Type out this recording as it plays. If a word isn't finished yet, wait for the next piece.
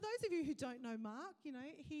who don't know Mark,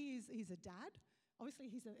 he's a dad. Obviously,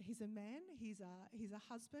 he's a man. He's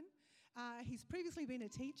a husband. He's previously been a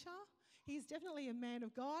teacher. He's definitely a man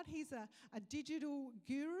of God. He's a digital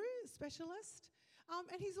guru specialist.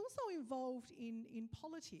 And he's also involved in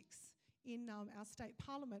politics in our state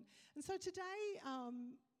parliament. And so today,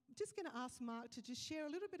 just going to ask Mark to just share a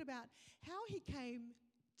little bit about how he came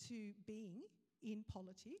to being in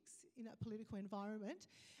politics, in a political environment,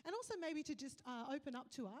 and also maybe to just open up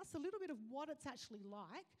to us a little bit of what it's actually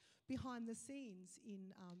like behind the scenes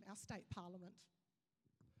in our state parliament.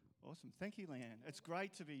 Awesome. Thank you, Leanne. It's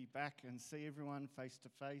great to be back and see everyone face to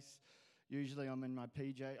face. Usually I'm in my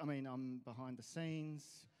I'm behind the scenes,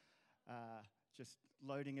 just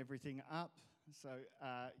loading everything up. So,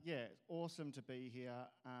 awesome to be here.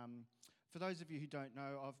 For those of you who don't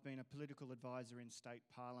know, I've been a political advisor in state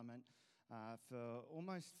parliament for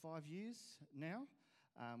almost 5 years now,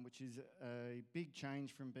 which is a big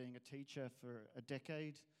change from being a teacher for a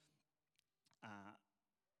decade.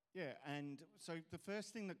 And so the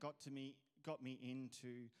first thing that got me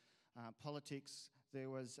into politics, there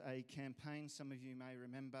was a campaign, some of you may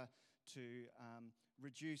remember, to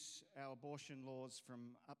reduce our abortion laws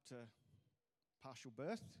from up to partial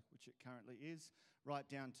birth, which it currently is, right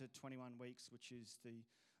down to 21 weeks, which is the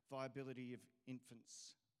viability of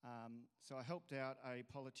infants. So I helped out a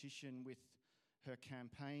politician with her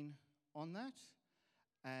campaign on that,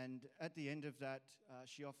 and at the end of that,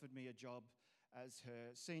 she offered me a job as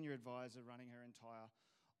her senior advisor running her entire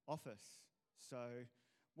office. So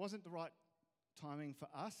wasn't the right timing for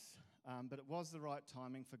us, but it was the right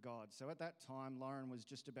timing for God. So at that time, Lauren was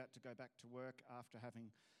just about to go back to work after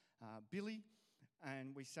having Billy,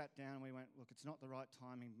 and we sat down and we went, look, it's not the right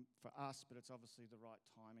timing for us, but it's obviously the right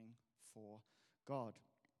timing for God.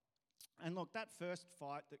 And look, that first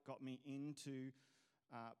fight that got me into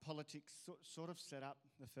politics sort of set up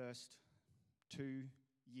the first 2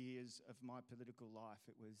 years of my political life.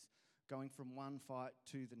 It was going from one fight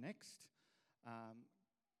to the next,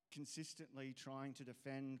 consistently trying to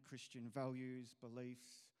defend Christian values,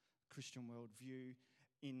 beliefs, Christian worldview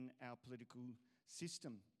in our political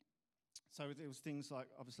system. So there was things like,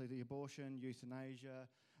 obviously, the abortion, euthanasia,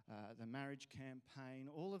 the marriage campaign,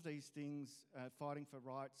 all of these things, fighting for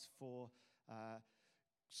rights for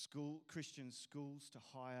Christian schools to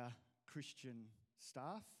hire Christian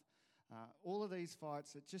staff. All of these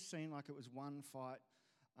fights, it just seemed like it was one fight,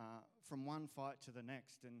 from one fight to the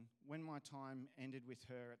next. And when my time ended with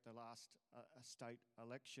her at the last state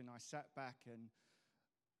election, I sat back and,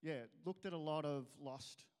 looked at a lot of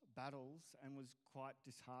lost battles and was quite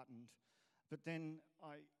disheartened. But then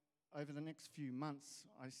over the next few months,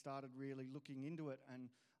 I started really looking into it, and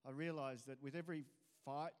I realised that with every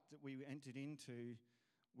fight that we entered into,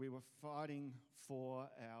 we were fighting for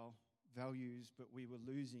our values, but we were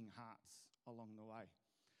losing hearts along the way.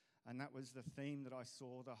 And that was the theme that I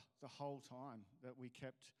saw the whole time, that we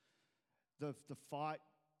kept, the fight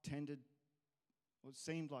it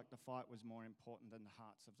seemed like the fight was more important than the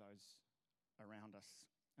hearts of those around us,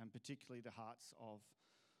 and particularly the hearts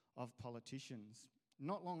of politicians.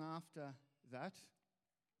 Not long after that,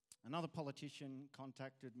 another politician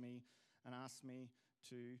contacted me and asked me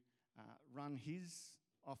to run his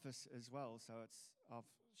office as well. So I've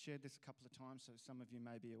shared this a couple of times, so some of you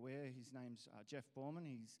may be aware. His name's Jeff Borman.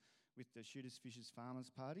 He's with the Shooters, Fishers, Farmers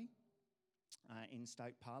Party in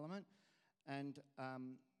state parliament. And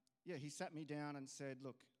he sat me down and said,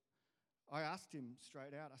 look, I asked him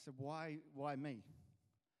straight out, I said, why me?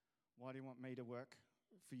 Why do you want me to work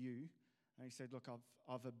for you? And he said, look,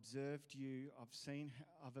 I've observed you,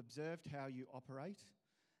 I've observed how you operate,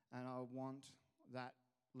 and I want that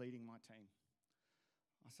leading my team.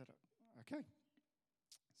 I said, okay.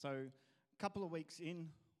 So a couple of weeks in,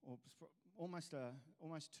 or almost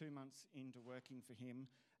 2 months into working for him,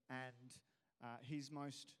 and his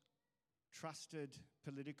most trusted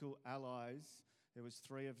political allies, there was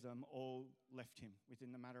 3 of them, all left him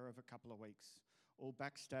within the matter of a couple of weeks. All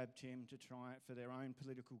backstabbed him to try it for their own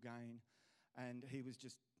political gain. And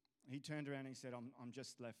he turned around and he said, I'm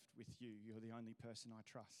just left with you. You're the only person I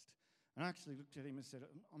trust. And I actually looked at him and said,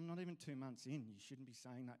 I'm not even 2 months in. You shouldn't be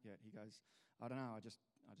saying that yet. He goes, I don't know. I just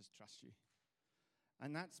trust you.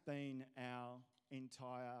 And that's been our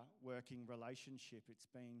entire working relationship. It's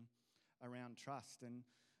been around trust. And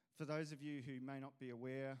for those of you who may not be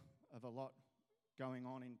aware of a lot going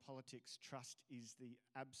on in politics, trust is the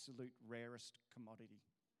absolute rarest commodity.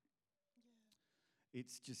 Yeah.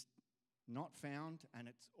 It's just not found,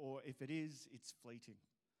 or if it is, it's fleeting,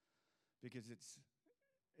 because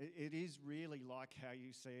it is really like how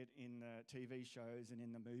you see it in the TV shows and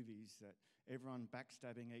in the movies, that everyone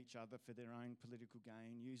backstabbing each other for their own political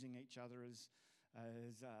gain, using each other as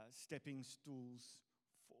stepping stools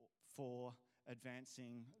for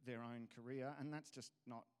advancing their own career, and that's just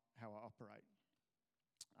not how I operate.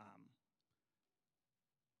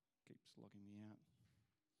 Keeps logging me out.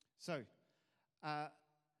 So,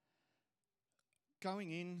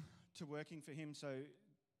 going in to working for him, so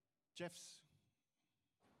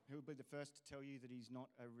he'll be the first to tell you that he's not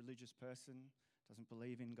a religious person, doesn't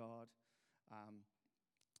believe in God.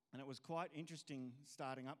 And it was quite interesting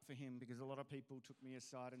starting up for him, because a lot of people took me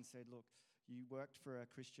aside and said, look, you worked for a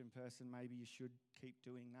Christian person, maybe you should keep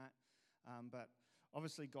doing that. But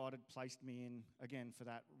obviously God had placed me in, again, for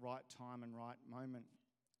that right time and right moment.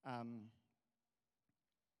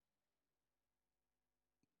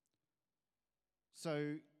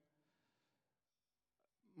 So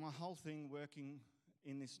my whole thing working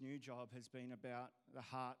in this new job has been about the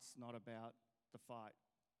hearts, not about the fight.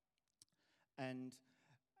 And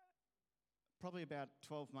probably about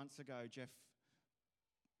 12 months ago, Jeff,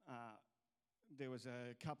 there was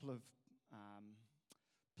a couple of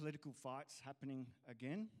political fights happening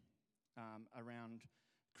again around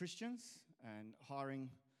Christians and hiring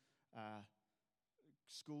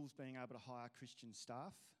schools being able to hire Christian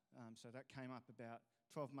staff. So that came up about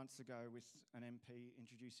 12 months ago with an MP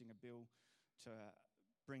introducing a bill to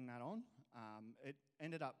bring that on. It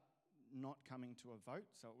ended up not coming to a vote,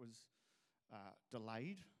 so it was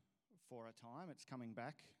delayed for a time. It's coming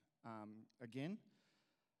back again.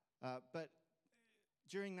 But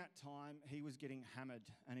during that time, he was getting hammered,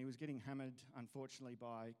 and he was getting hammered, unfortunately,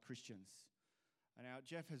 by Christians. And now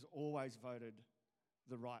Jeff has always voted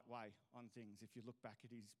the right way on things. If you look back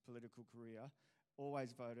at his political career,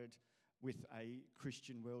 always voted with a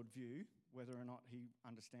Christian worldview, whether or not he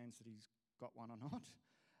understands that he's got one or not.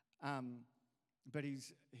 But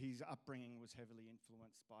his upbringing was heavily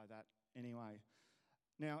influenced by that anyway.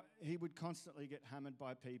 Now, he would constantly get hammered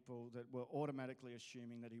by people that were automatically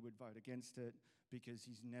assuming that he would vote against it because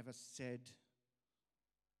he's never said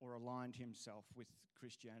or aligned himself with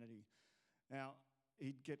Christianity. Now,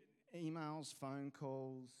 he'd get emails, phone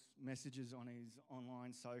calls, messages on his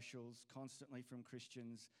online socials constantly from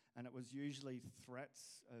Christians, and it was usually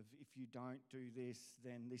threats of, if you don't do this,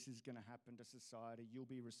 then this is going to happen to society, you'll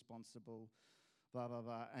be responsible, blah, blah,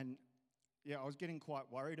 blah. And yeah, I was getting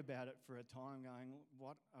quite worried about it for a time, going,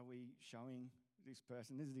 what are we showing this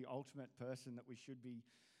person? This is the ultimate person that we should be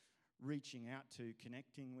reaching out to,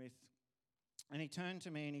 connecting with. And he turned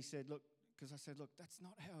to me and he said, look, because I said, look, that's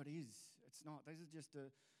not how it is. It's not. This is just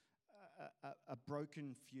a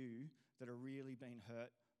broken few that are really being hurt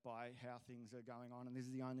by how things are going on, and this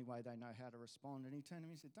is the only way they know how to respond. And he turned to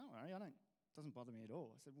me and said, don't worry, it doesn't bother me at all.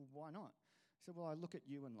 I said, well, why not? He said, well, I look at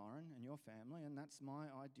you and Lauren and your family, and that's my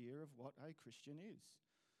idea of what a Christian is.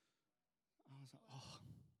 I was like, oh,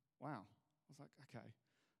 wow. I was like, okay,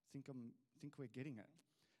 I think we're getting it.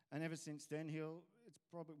 And ever since then, it's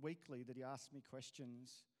probably weekly that he asks me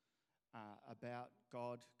questions about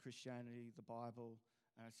God, Christianity, the Bible,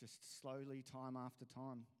 and it's just slowly, time after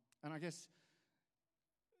time. And I guess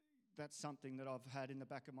that's something that I've had in the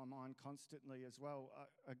back of my mind constantly as well.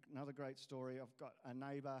 Another great story, I've got a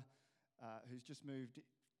neighbour who's just moved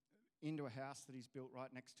into a house that he's built right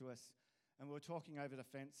next to us. And we were talking over the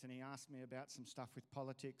fence, and he asked me about some stuff with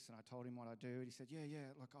politics, and I told him what I do. And he said,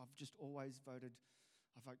 yeah, look, I've just always vote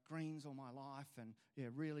Greens all my life, and yeah,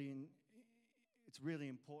 it's really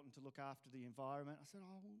important to look after the environment. I said,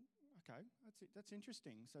 oh, okay, that's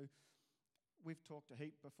interesting. So we've talked a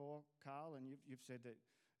heap before, Carl, and you've said that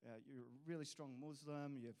you're a really strong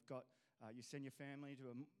Muslim. You've got you send your family to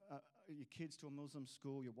your kids to a Muslim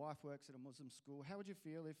school. Your wife works at a Muslim school. How would you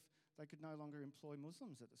feel if they could no longer employ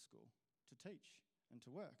Muslims at the school to teach and to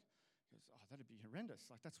work? He goes, oh, that'd be horrendous.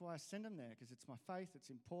 Like, that's why I send them there, because it's my faith. It's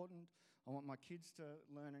important. I want my kids to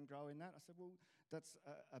learn and grow in that. I said, well, that's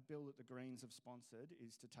a bill that the Greens have sponsored,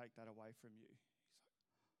 is to take that away from you.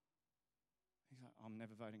 He's like, I'm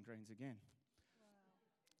never voting Greens again. Wow.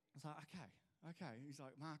 I was like, okay. He's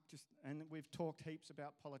like, Mark, and we've talked heaps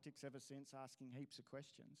about politics ever since, asking heaps of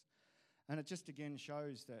questions. And it just again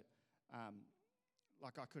shows that,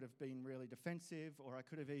 like, I could have been really defensive, or I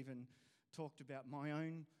could have even talked about my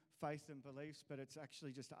own faith and beliefs, but it's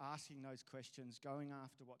actually just asking those questions, going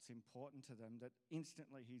after what's important to them, that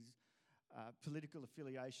instantly his political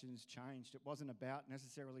affiliations changed. It wasn't about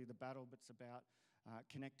necessarily the battle, but it's about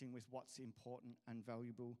connecting with what's important and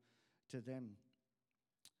valuable to them.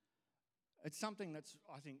 It's something that's,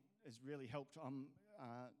 I think, has really helped. I'm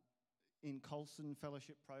in Colson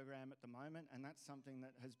Fellowship Program at the moment, and that's something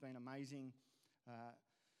that has been amazing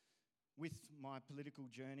with my political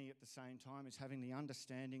journey at the same time is having the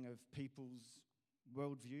understanding of people's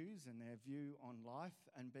worldviews and their view on life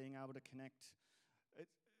and being able to connect.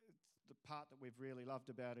 The part that we've really loved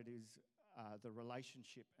about it is the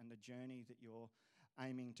relationship and the journey that you're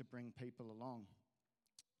aiming to bring people along.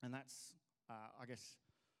 And that's, I guess,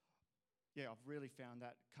 I've really found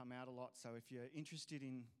that come out a lot. So if you're interested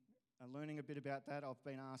in learning a bit about that, I've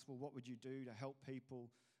been asked, well, what would you do to help people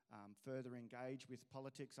further engage with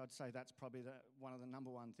politics? I'd say that's probably one of the number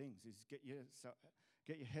one things is get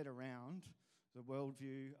your head around the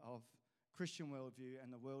worldview of Christian worldview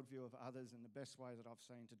and the worldview of others, and the best way that I've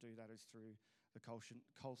seen to do that is through the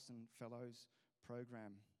Colson Fellows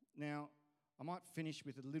program. Now, I might finish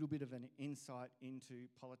with a little bit of an insight into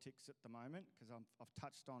politics at the moment, because I've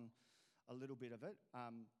touched on a little bit of it.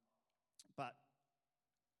 But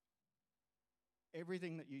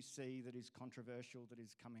everything that you see that is controversial, that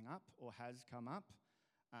is coming up or has come up,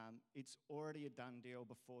 it's already a done deal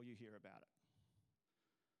before you hear about it.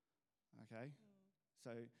 Okay?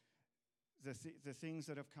 So the things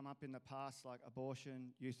that have come up in the past, like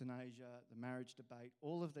abortion, euthanasia, the marriage debate,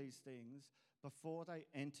 all of these things, before they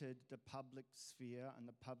entered the public sphere and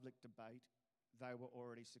the public debate, they were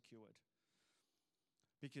already secured.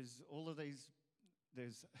 Because all of these,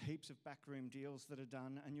 there's heaps of backroom deals that are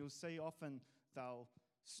done, and you'll see often they'll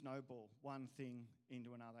snowball one thing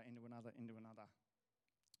into another, into another, into another.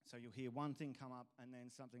 So you'll hear one thing come up and then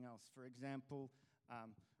something else. For example,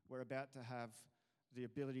 we're about to have the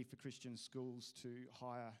ability for Christian schools to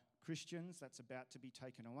hire Christians. That's about to be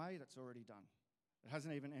taken away. That's already done. It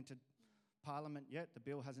hasn't even entered Parliament yet. The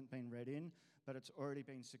bill hasn't been read in, but it's already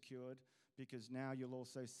been secured, because now you'll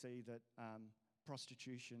also see that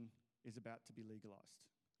prostitution is about to be legalised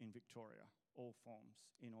in Victoria, all forms,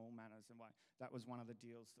 in all manners and ways. That was one of the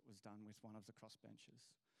deals that was done with one of the crossbenchers.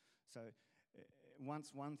 So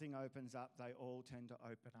once one thing opens up, they all tend to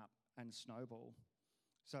open up and snowball.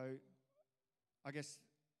 So I guess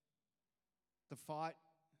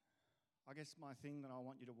my thing that I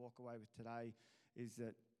want you to walk away with today is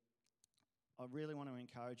that I really want to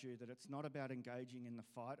encourage you that it's not about engaging in the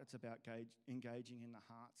fight, it's about engaging in the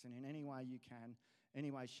hearts. And in any way you can,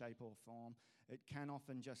 any way, shape or form, it can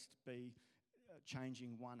often just be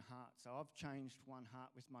changing one heart. So I've changed one heart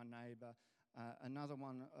with my neighbour. Another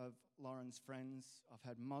one of Lauren's friends, I've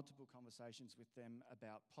had multiple conversations with them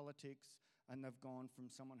about politics, and they've gone from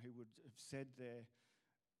someone who would have said they're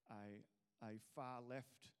a far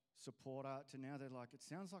left supporter to now they're like, it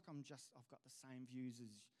sounds like I've got the same views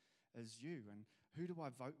as you, and who do I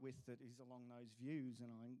vote with that is along those views?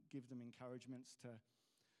 And I give them encouragements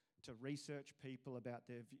to research people about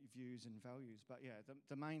their views and values. But yeah,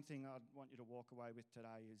 the main thing I'd want you to walk away with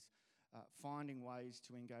today is finding ways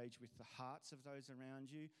to engage with the hearts of those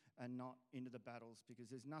around you and not into the battles, because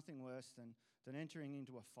there's nothing worse than entering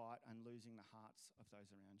into a fight and losing the hearts of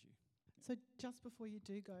those around you. So just before you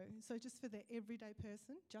do go, so just for the everyday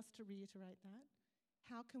person, just to reiterate that,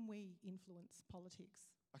 how can we influence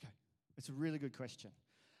politics? Okay, it's a really good question.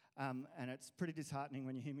 And it's pretty disheartening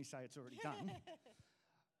when you hear me say it's already done.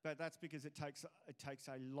 But that's because it takes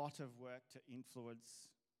a lot of work to influence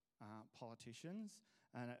politicians.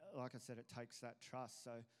 And like I said, it takes that trust.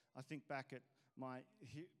 So I think back at my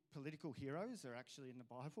political heroes are actually in the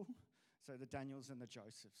Bible. So the Daniels and the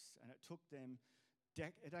Josephs. And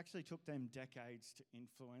it actually took them decades to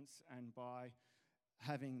influence. And by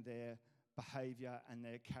having their behaviour and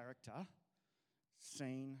their character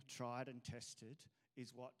seen, tried and tested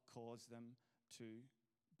is what caused them to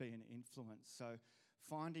be an influence. So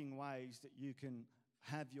finding ways that you can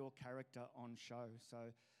have your character on show. So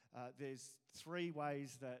there's 3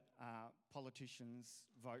 ways that politicians'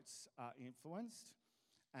 votes are influenced.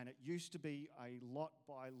 And it used to be a lot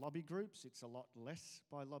by lobby groups. It's a lot less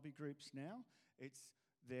by lobby groups now. It's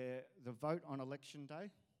the vote on election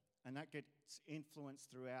day, and that gets influenced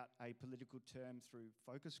throughout a political term through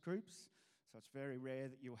focus groups. So it's very rare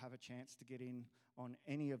that you'll have a chance to get in on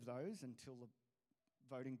any of those until the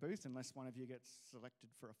voting booth, unless one of you gets selected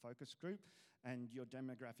for a focus group, and your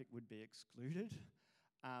demographic would be excluded.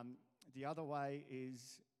 The other way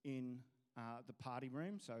is in the party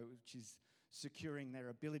room, which is securing their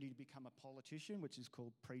ability to become a politician, which is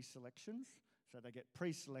called pre-selections. So they get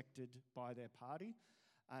pre-selected by their party.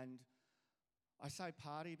 And I say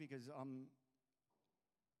party because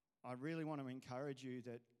I really want to encourage you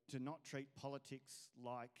to not treat politics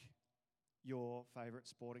like your favourite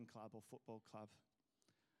sporting club or football club.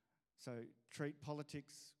 So treat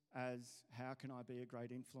politics as, how can I be a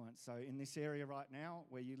great influence? So in this area right now,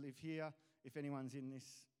 where you live here, if anyone's in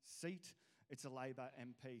this seat, it's a Labor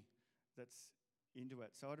MP that's into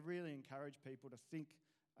it. So I'd really encourage people to think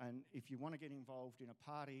And if you want to get involved in a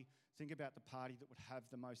party, think about the party that would have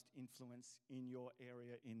the most influence in your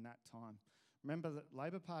area in that time. Remember that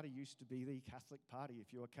Labor Party used to be the Catholic Party.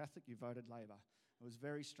 If you were Catholic, you voted Labor. It was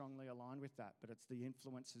very strongly aligned with that, but it's the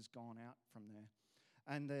influence has gone out from there.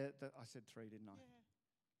 And I said 3, didn't I?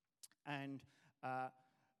 Yeah. And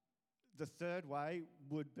the third way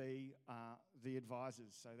would be the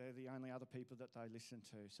advisors. So they're the only other people that they listen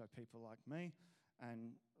to. So people like me.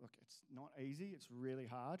 And look, it's not easy. It's really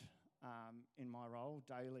hard in my role,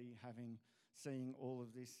 daily seeing all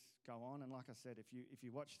of this go on. And like I said, if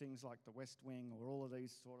you watch things like The West Wing or all of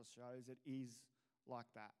these sort of shows, it is like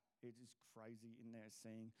that. It is crazy in there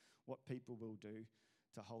seeing what people will do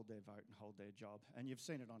to hold their vote and hold their job. And you've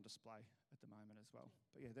seen it on display at the moment as well.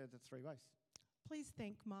 But yeah, they're the 3 ways. Please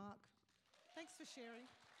thank Mark. Thanks for sharing.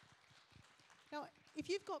 Now, if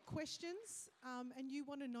you've got questions and you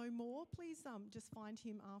want to know more, please just find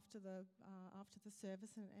him after the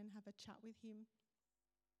service and have a chat with him.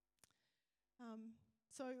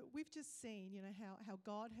 So we've just seen, how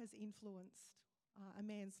God has influenced a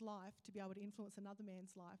man's life to be able to influence another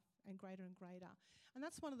man's life and greater. And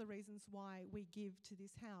that's one of the reasons why we give to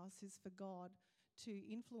this house, is for God to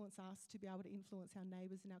influence us, to be able to influence our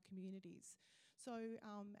neighbours and our communities. So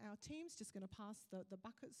our team's just going to pass the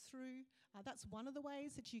buckets through. That's one of the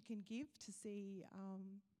ways that you can give to see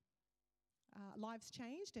lives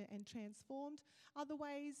changed and transformed. Other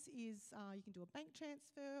ways is you can do a bank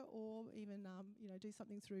transfer, or even do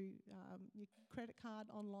something through your credit card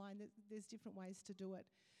online. There's different ways to do it.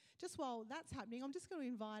 Just while that's happening, I'm just going to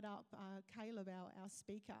invite up Caleb, our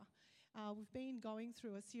speaker. We've been going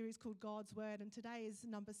through a series called God's Word, and today is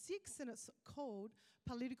number 6, and it's called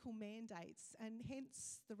Political Mandates, and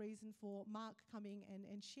hence the reason for Mark coming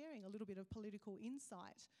and sharing a little bit of political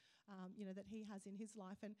insight that he has in his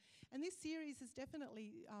life. And this series has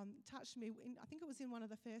definitely touched me. I think it was in one of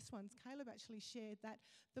the first ones, Caleb actually shared that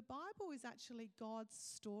the Bible is actually God's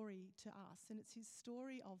story to us, and it's his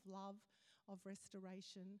story of love, of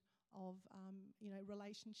restoration, of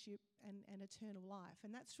relationship and eternal life.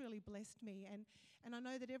 And that's really blessed me. And I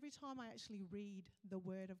know that every time I actually read the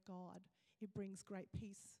Word of God, it brings great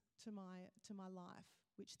peace to my life,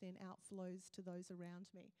 which then outflows to those around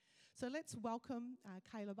me. So let's welcome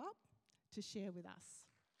Caleb up to share with us.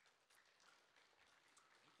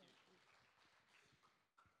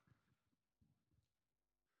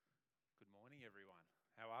 Good morning, everyone.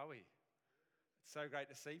 How are we? It's so great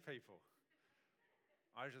to see people.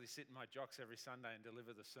 I usually sit in my jocks every Sunday and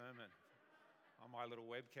deliver the sermon on my little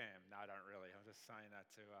webcam. No, I don't really. I'm just saying that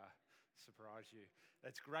to surprise you.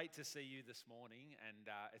 It's great to see you this morning, and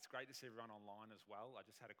it's great to see everyone online as well. I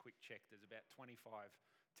just had a quick check. There's about 25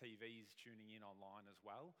 TVs tuning in online as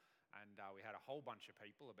well, and we had a whole bunch of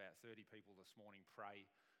people, about 30 people this morning, pray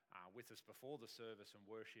with us before the service and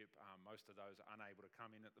worship. Most of those are unable to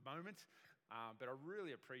come in at the moment, but I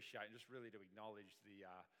really appreciate and just really to acknowledge the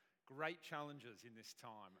great challenges in this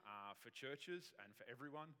time for churches and for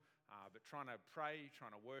everyone, but trying to pray,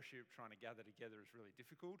 trying to worship, trying to gather together is really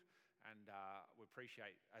difficult, and we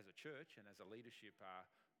appreciate as a church and as a leadership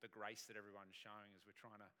the grace that everyone's showing as we're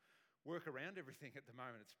trying to work around everything at the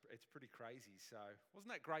moment. It's pretty crazy. So wasn't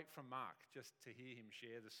that great from Mark, just to hear him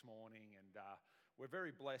share this morning? And we're very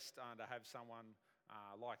blessed to have someone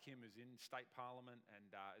like him who's in state parliament, and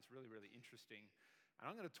it's really, really interesting. And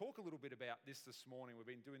I'm going to talk a little bit about this morning. We've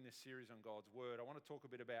been doing this series on God's Word. I want to talk a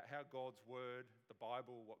bit about how God's Word, the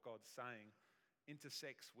Bible, what God's saying,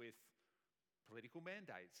 intersects with political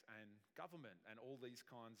mandates and government and all these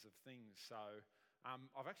kinds of things. So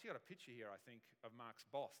I've actually got a picture here, I think, of Mark's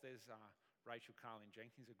boss. There's Rachel Carlin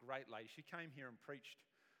Jenkins, a great lady. She came here and preached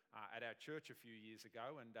at our church a few years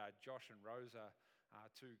ago, and Josh and Rosa,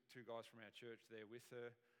 two guys from our church there with her.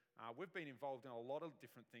 We've been involved in a lot of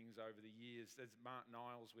different things over the years. There's Mark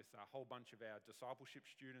Nicholes with a whole bunch of our discipleship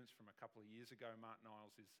students from a couple of years ago. Mark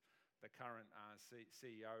Nicholes is the current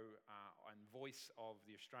CEO and voice of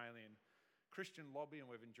the Australian Christian Lobby,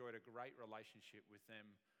 and we've enjoyed a great relationship with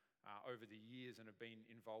them over the years and have been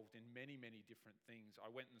involved in many, many different things.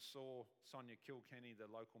 I went and saw Sonia Kilkenny,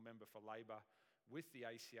 the local member for Labor, with the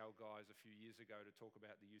ACL guys a few years ago to talk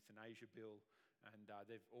about the euthanasia bill, and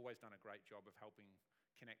they've always done a great job of helping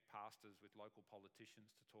connect pastors with local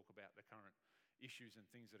politicians to talk about the current issues and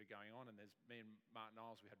things that are going on. And there's me and Mark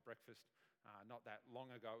Nicholes, we had breakfast not that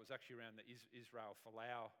long ago. It was actually around the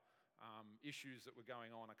Israel-Folau issues that were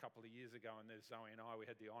going on a couple of years ago, and there's Zoe and I, we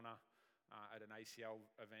had the honour at an ACL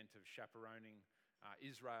event of chaperoning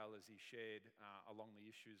Israel as he shared along the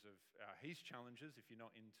issues of his challenges. If you're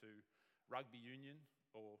not into rugby union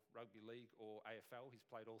or rugby league or AFL, he's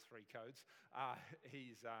played all three codes.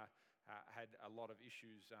 He's had a lot of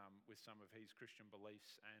issues with some of his Christian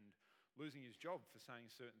beliefs and losing his job for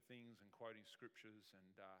saying certain things and quoting scriptures.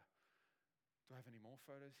 And do I have any more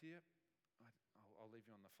photos here? I'll leave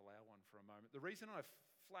you on the Falau one for a moment. The reason I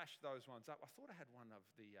flashed those ones up, I thought I had one of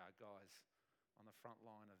the guys on the front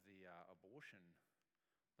line of the abortion.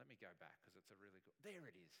 Let me go back because it's a really good... There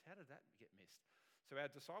it is. How did that get missed? So our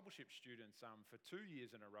discipleship students, for 2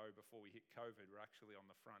 years in a row before we hit COVID, were actually on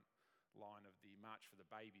the front line of the March for the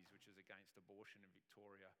Babies, which is against abortion in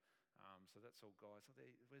Victoria. So that's all guys. Oh,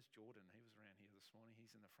 where's Jordan? He was around here this morning.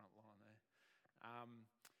 He's in the front line there.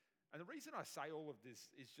 And the reason I say all of this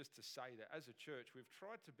is just to say that as a church, we've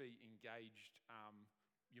tried to be engaged,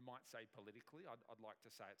 you might say politically. I'd like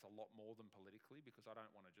to say it's a lot more than politically, because I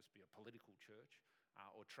don't want to just be a political church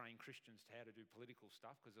or train Christians to how to do political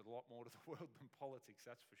stuff, because there's a lot more to the world than politics,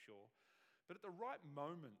 that's for sure. But at the right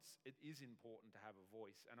moments, it is important to have a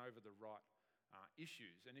voice and over the right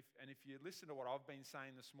issues. And if you listen to what I've been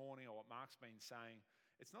saying this morning or what Mark's been saying,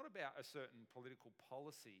 it's not about a certain political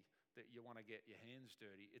policy that you want to get your hands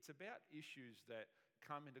dirty. It's about issues that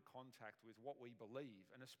come into contact with what we believe,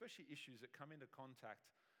 and especially issues that come into contact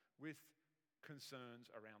with concerns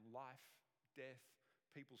around life, death,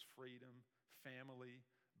 people's freedom, family,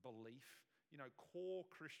 belief, core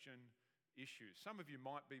Christian issues. Some of you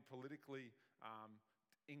might be politically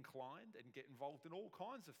inclined and get involved in all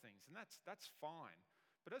kinds of things, and that's fine.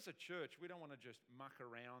 But as a church, we don't want to just muck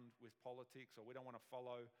around with politics, or we don't want to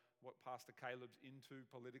follow what Pastor Caleb's into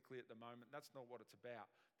politically at the moment. That's not what it's about.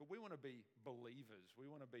 But we want to be believers. We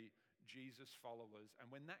want to be Jesus followers.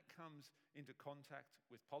 And when that comes into contact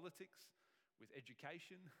with politics, with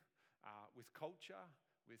education, with culture,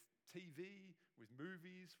 with TV, with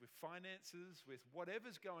movies, with finances, with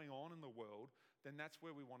whatever's going on in the world, then that's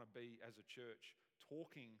where we want to be as a church,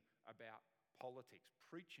 talking about politics,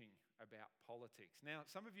 preaching about politics. Now,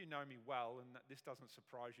 some of you know me well, and this doesn't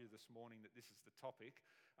surprise you this morning that this is the topic.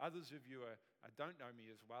 Others of you don't know me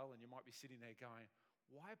as well, and you might be sitting there going,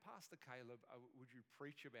 why, Pastor Caleb, would you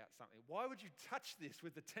preach about something? Why would you touch this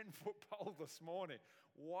with the 10-foot pole this morning?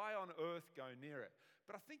 Why on earth go near it?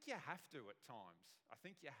 But I think you have to at times. I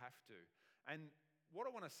think you have to. And what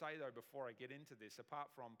I want to say, though, before I get into this, apart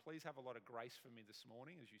from please have a lot of grace for me this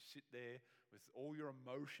morning as you sit there with all your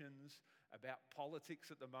emotions about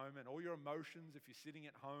politics at the moment, all your emotions if you're sitting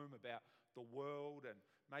at home about the world, and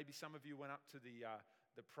maybe some of you went up to the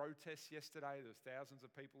protests yesterday. There was thousands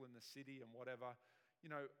of people in the city and whatever.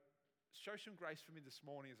 Show some grace for me this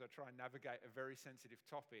morning as I try and navigate a very sensitive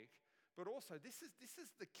topic. But also, this is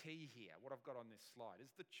the key here, what I've got on this slide,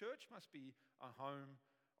 is the church must be a home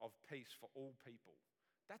of peace for all people.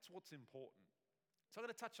 That's what's important. So I'm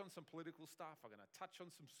going to touch on some political stuff. I'm going to touch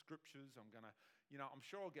on some scriptures. I'm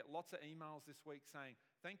sure I'll get lots of emails this week saying,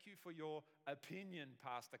 thank you for your opinion,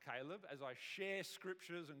 Pastor Caleb. As I share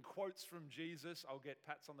scriptures and quotes from Jesus, I'll get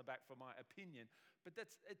pats on the back for my opinion. But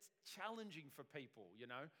it's challenging for people,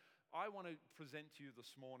 I want to present to you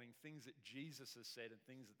this morning things that Jesus has said and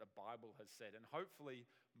things that the Bible has said. And hopefully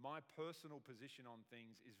my personal position on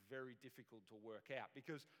things is very difficult to work out,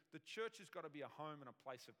 because the church has got to be a home and a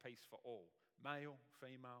place of peace for all. Male,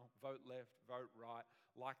 female, vote left, vote right,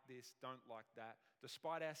 like this, don't like that.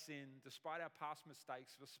 Despite our sin, despite our past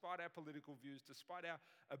mistakes, despite our political views, despite our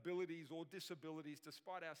abilities or disabilities,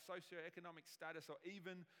 despite our socioeconomic status, or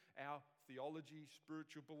even our theology,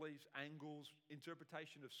 spiritual beliefs, angles,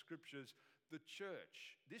 interpretation of scriptures, the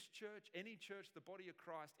church, this church, any church, the body of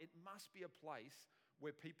Christ, it must be a place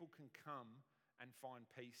where people can come and find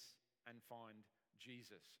peace and find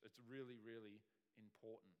Jesus. It's really, really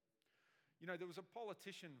important. There was a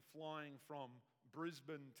politician flying from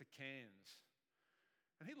Brisbane to Cairns,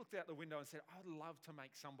 and he looked out the window and said, I'd love to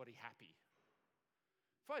make somebody happy.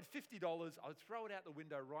 If I had $50, I'd throw it out the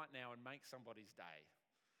window right now and make somebody's day.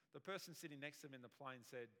 The person sitting next to him in the plane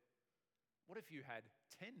said, what if you had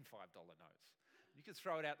 10 $5 notes? You could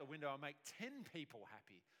throw it out the window and make 10 people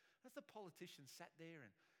happy. As the politician sat there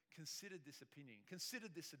and considered this opinion,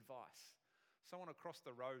 considered this advice, someone across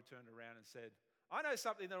the road turned around and said, I know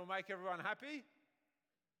something that will make everyone happy.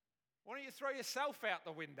 Why don't you throw yourself out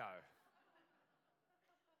the window?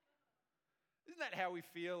 Isn't that how we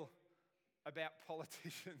feel about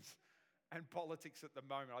politicians and politics at the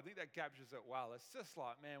moment? I think that captures it well. It's just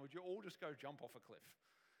like, man, would you all just go jump off a cliff?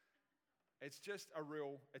 It's just a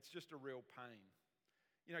real pain.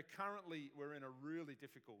 Currently we're in a really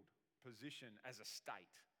difficult position as a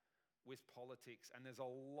state with politics, and there's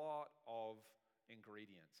a lot of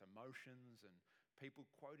ingredients, emotions, and people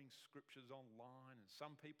quoting scriptures online, and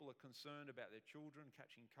some people are concerned about their children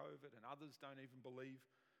catching COVID, and others don't even believe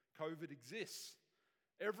COVID exists.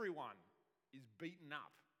 Everyone is beaten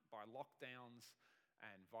up by lockdowns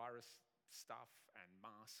and virus stuff and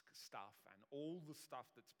mask stuff and all the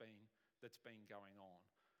stuff that's been going on.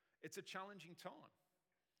 It's a challenging time.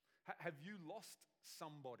 Have you lost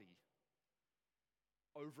somebody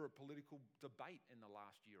over a political debate in the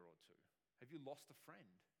last year or two? Have you lost a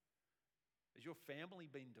friend? Has your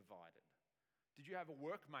family been divided? Did you have a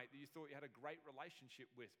workmate that you thought you had a great relationship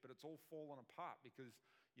with, but it's all fallen apart because,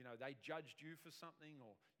 they judged you for something,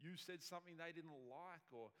 or you said something they didn't like,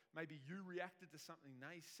 or maybe you reacted to something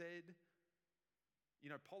they said?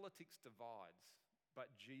 Politics divides, but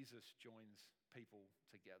Jesus joins people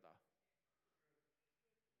together.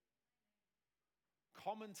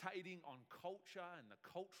 Commentating on culture and the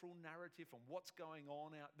cultural narrative and what's going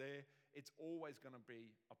on out there, it's always going to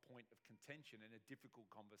be a point of contention and a difficult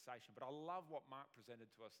conversation. But I love what Mark presented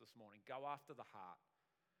to us this morning. Go after the heart.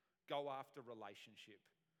 Go after relationship.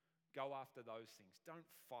 Go after those things. Don't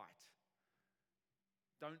fight.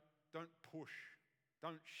 Don't push.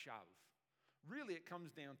 Don't shove. Really, it comes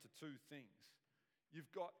down to two things. You've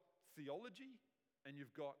got theology and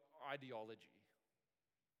you've got ideology.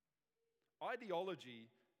 Ideology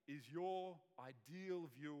is your ideal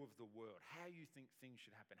view of the world, how you think things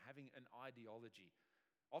should happen, having an ideology.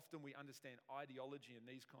 Often we understand ideology in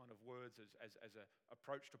these kind of words as an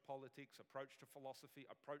approach to politics, approach to philosophy,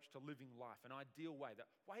 approach to living life, an ideal way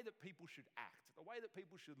that people should act, the way that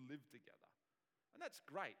people should live together. And that's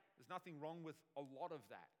great. There's nothing wrong with a lot of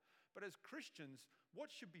that. But as Christians, what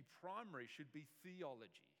should be primary should be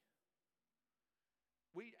theology.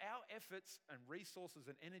 Our efforts and resources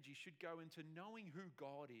and energy should go into knowing who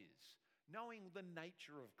God is, knowing the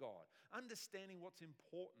nature of God, understanding what's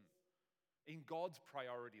important in God's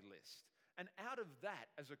priority list. And out of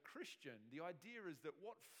that, as a Christian, the idea is that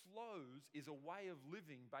what flows is a way of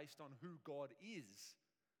living based on who God is.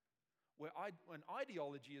 When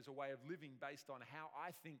ideology is a way of living based on how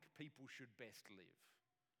I think people should best live.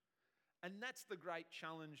 And that's the great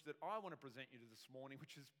challenge that I want to present you to this morning,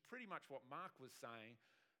 which is pretty much what Mark was saying.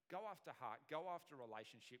 Go after heart, go after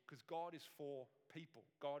relationship, because God is for people.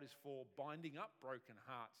 God is for binding up broken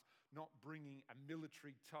hearts, not bringing a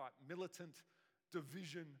militant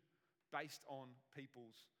division based on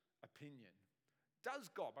people's opinion.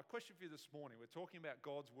 Does God, my question for you this morning, we're talking about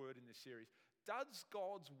God's word in this series. Does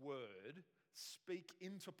God's word speak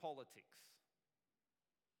into politics?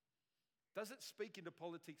 Does it speak into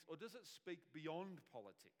politics, or does it speak beyond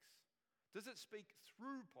politics? Does it speak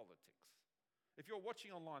through politics? If you're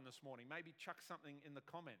watching online this morning, maybe chuck something in the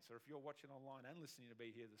comments, or if you're watching online and listening to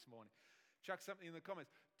me here this morning, chuck something in the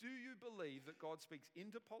comments. Do you believe that God speaks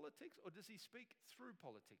into politics, or does he speak through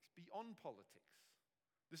politics, beyond politics?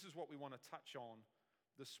 This is what we want to touch on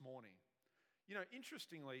this morning.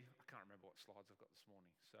 Interestingly, I can't remember what slides I've got this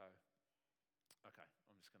morning, so, okay,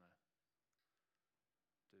 I'm just going to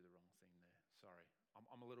do the wrong thing there. Sorry.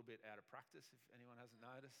 I'm a little bit out of practice, if anyone hasn't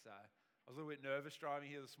noticed. So I was a little bit nervous driving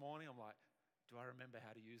here this morning. I'm like, do I remember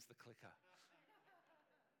how to use the clicker?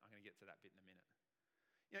 I'm going to get to that bit in a minute.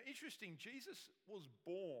 Interesting, Jesus was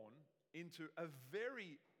born into a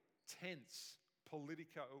very tense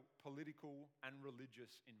political and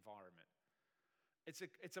religious environment.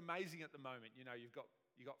 It's amazing at the moment. You've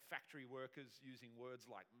got factory workers using words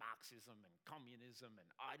like Marxism and communism and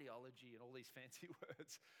ideology and all these fancy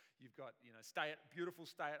words. You've got beautiful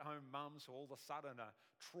stay-at-home mums who all of a sudden are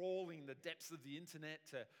trawling the depths of the internet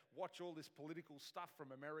to watch all this political stuff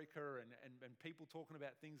from America and people talking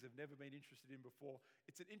about things they've never been interested in before.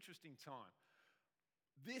 It's an interesting time.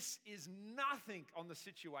 This is nothing on the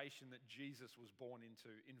situation that Jesus was born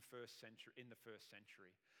into in the first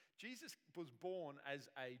century. Jesus was born as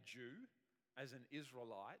a Jew, as an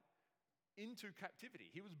Israelite, into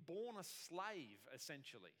captivity. He was born a slave,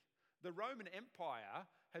 essentially. The Roman Empire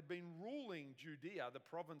had been ruling Judea, the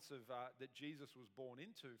province that Jesus was born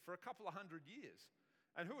into, for a couple of hundred years.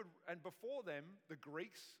 And before them, the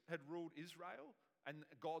Greeks had ruled Israel and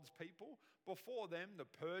God's people. Before them, the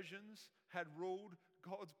Persians had ruled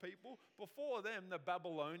God's people. Before them, the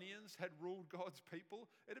Babylonians had ruled God's people.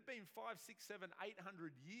 It had been 500, 600, 700,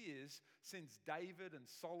 800 years since David and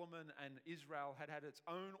Solomon and Israel had its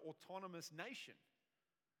own autonomous nation.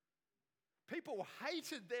 People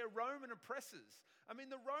hated their Roman oppressors. I mean,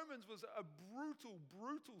 the Romans was a brutal,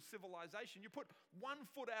 brutal civilization. You put 1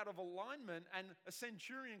 foot out of alignment and a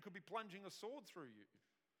centurion could be plunging a sword through you.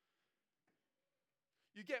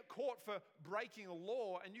 You get caught for breaking a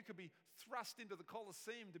law and you could be thrust into the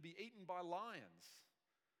Colosseum to be eaten by lions.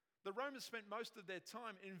 The Romans spent most of their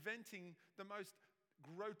time inventing the most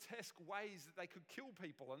grotesque ways that they could kill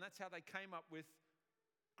people, and that's how they came up with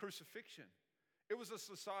crucifixion. It was a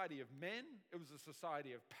society of men. It was a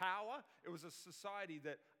society of power. It was a society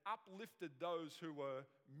that uplifted those who were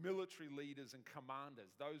military leaders and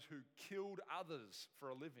commanders, those who killed others for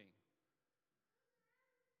a living.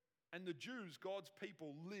 And the Jews, God's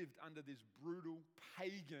people, lived under this brutal,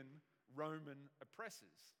 pagan Roman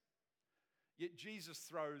oppressors. Yet Jesus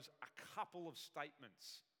throws a couple of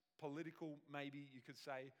statements, political, maybe you could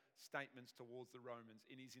say, statements towards the Romans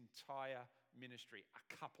in his entire ministry. A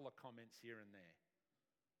couple of comments here and there.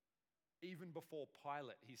 Even before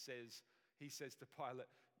Pilate, he says to Pilate,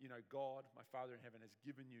 you know, God, my Father in heaven, has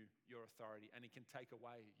given you your authority, and he can take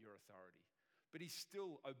away your authority. But he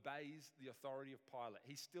still obeys the authority of Pilate.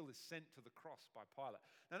 He still is sent to the cross by Pilate.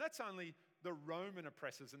 Now, that's only the Roman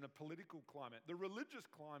oppressors and the political climate. The religious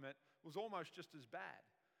climate was almost just as bad.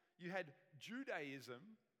 You had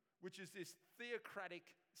Judaism, which is this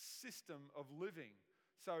theocratic system of living.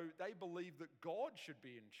 So they believed that God should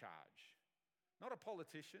be in charge, not a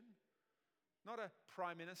politician, not a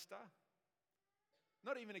prime minister,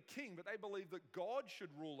 not even a king, but they believed that God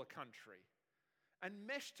should rule a country. And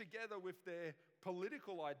meshed together with their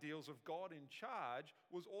political ideals of God in charge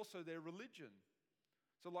was also their religion.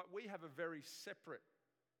 So like we have a very separate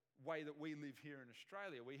way that we live here in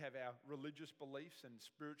Australia. We have our religious beliefs and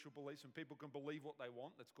spiritual beliefs, and people can believe what they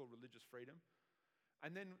want. That's called religious freedom.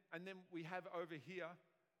 And then we have over here,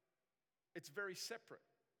 it's very separate.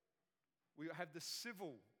 We have the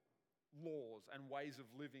civil laws and ways of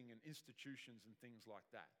living and institutions and things like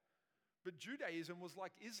that. But Judaism was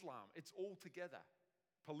like Islam. It's all together.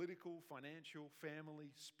 Political, financial,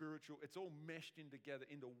 family, spiritual. It's all meshed in together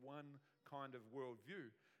into one kind of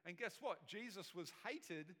worldview. And guess what? Jesus was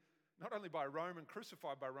hated not only by Rome and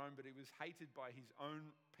crucified by Rome, but he was hated by his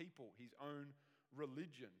own people, his own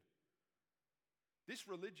religion. This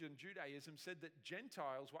religion, Judaism, said that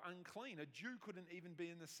Gentiles were unclean. A Jew couldn't even be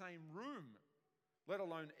in the same room, let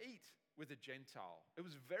alone eat with a Gentile. It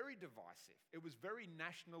was very divisive. It was very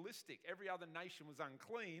nationalistic. Every other nation was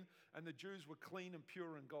unclean, and the Jews were clean and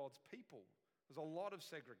pure and God's people. There was a lot of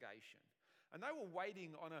segregation. And they were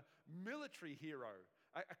waiting on a military hero,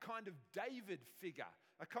 a kind of David figure,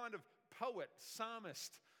 a kind of poet,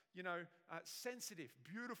 psalmist, sensitive,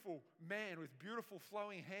 beautiful man with beautiful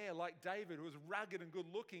flowing hair like David, who was rugged and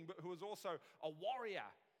good looking, but who was also a warrior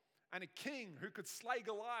and a king who could slay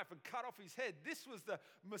Goliath and cut off his head. This was the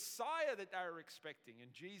Messiah that they were expecting.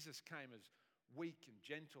 And Jesus came as weak and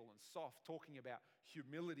gentle and soft, talking about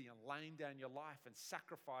humility and laying down your life and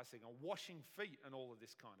sacrificing and washing feet and all of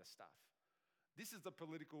this kind of stuff. This is the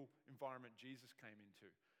political environment Jesus came into.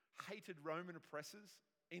 Hated Roman oppressors,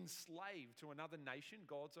 enslaved to another nation,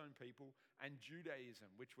 God's own people, and Judaism,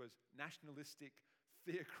 which was nationalistic,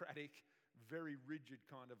 theocratic, very rigid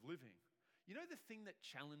kind of living. You know the thing that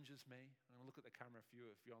challenges me? I'm going to look at the camera if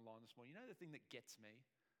you're online this morning. You know the thing that gets me?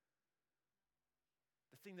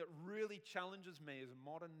 The thing that really challenges me as a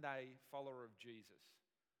modern day follower of Jesus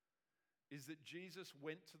is that Jesus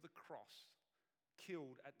went to the cross,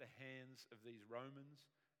 killed at the hands of these Romans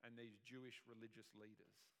and these Jewish religious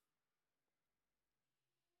leaders.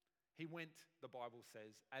 He went, the Bible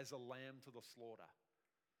says, as a lamb to the slaughter,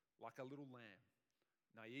 like a little lamb,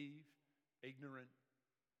 naive, ignorant,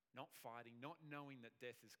 not fighting, not knowing that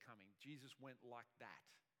death is coming. Jesus went like that.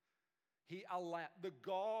 He allowed the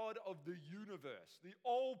God of the universe, the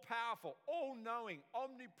all-powerful, all-knowing,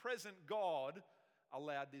 omnipresent God,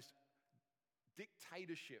 allowed this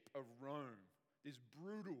dictatorship of Rome, this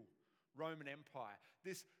brutal Roman Empire,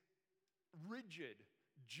 this rigid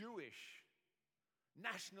Jewish,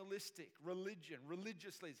 nationalistic religion,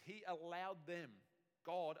 religious leaders. He allowed them,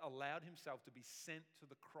 God allowed himself to be sent to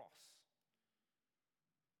the cross,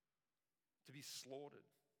 to be slaughtered.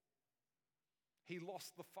 He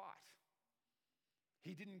lost the fight.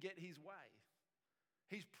 He didn't get his way.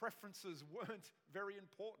 His preferences weren't very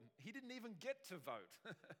important. He didn't even get to vote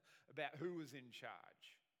about who was in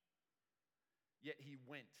charge. Yet he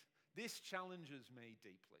went. This challenges me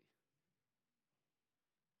deeply.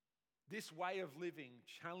 This way of living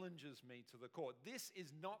challenges me to the core. This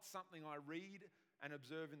is not something I read and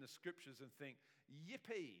observe in the scriptures and think,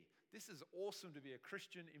 yippee, this is awesome to be a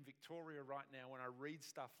Christian in Victoria right now when I read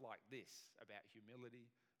stuff like this about humility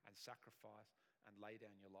and sacrifice and lay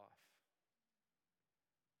down your life.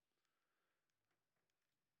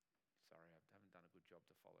 Sorry, I haven't done a good job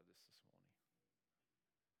to follow this morning.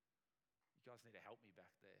 You guys need to help me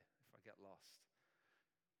back there if I get lost.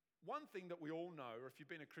 One thing that we all know, or if you've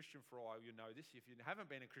been a Christian for a while, you know this. If you haven't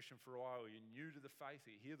been a Christian for a while, or you're new to the faith,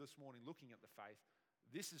 or you're here this morning looking at the faith,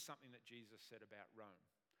 this is something that Jesus said about Rome.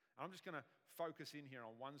 I'm just going to focus in here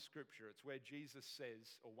on one scripture. It's where Jesus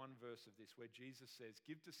says, or one verse of this, where Jesus says,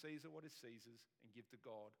 give to Caesar what is Caesar's and give to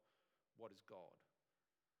God what is God.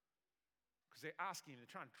 Because they're asking him,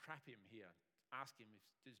 they're trying to trap him here. Ask him,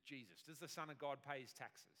 does the Son of God pay his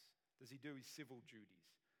taxes? Does he do his civil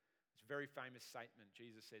duties? It's a very famous statement.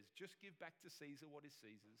 Jesus says, just give back to Caesar what is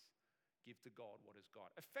Caesar's, give to God what is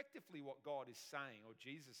God. Effectively what God is saying, or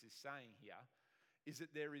Jesus is saying here, is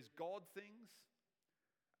that there is God things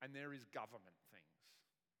and there is government things.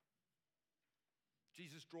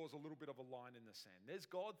 Jesus draws a little bit of a line in the sand. There's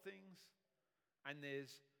God things and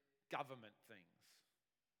there's government things.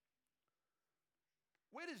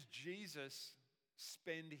 Where does Jesus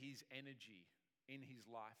spend his energy in his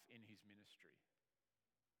life, in his ministry?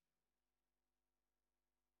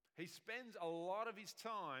 He spends a lot of his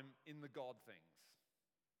time in the God things.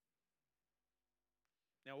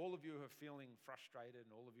 Now, all of you who are feeling frustrated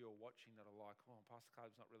and all of you who are watching that are like, oh, Pastor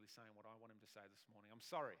Caleb's not really saying what I want him to say this morning. I'm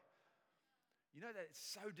sorry. You know that it's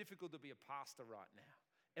so difficult to be a pastor right now.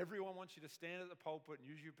 Everyone wants you to stand at the pulpit and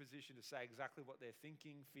use your position to say exactly what they're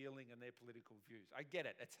thinking, feeling, and their political views. I get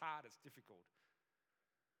it. It's hard. It's difficult.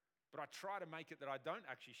 But I try to make it that I don't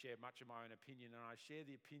actually share much of my own opinion, and I share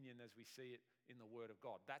the opinion as we see it in the Word of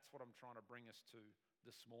God. That's what I'm trying to bring us to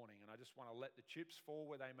this morning. And I just want to let the chips fall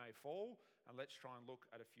where they may fall, and let's try and look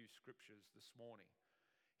at a few scriptures this morning.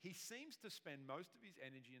 He seems to spend most of his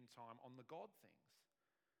energy and time on the God things.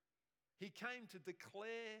 He came to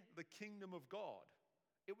declare the kingdom of God.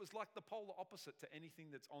 It was like the polar opposite to anything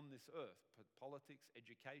that's on this earth. Politics,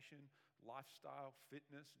 education, lifestyle,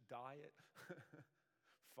 fitness, diet,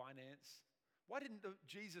 finance. Why didn't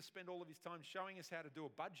Jesus spend all of his time showing us how to do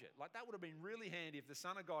a budget? Like, that would have been really handy if the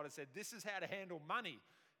Son of God had said, this is how to handle money.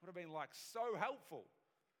 It would have been like so helpful.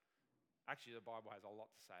 Actually, the Bible has a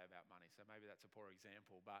lot to say about money, so maybe that's a poor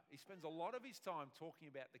example. But he spends a lot of his time talking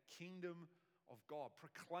about the kingdom of God,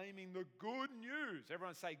 proclaiming the good news.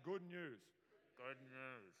 Everyone say good news. Good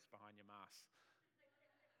news behind your mask.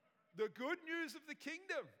 The good news of the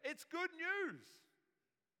kingdom. It's good news.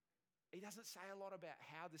 He doesn't say a lot about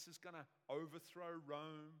how this is going to overthrow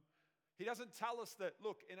Rome. He doesn't tell us that,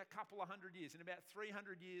 look, in a couple of hundred years, in about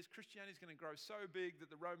 300 years, Christianity is going to grow so big that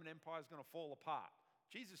the Roman Empire is going to fall apart.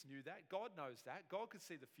 Jesus knew that. God knows that. God could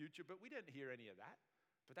see the future, but we didn't hear any of that.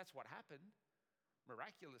 But that's what happened,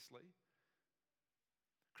 miraculously.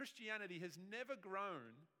 Christianity has never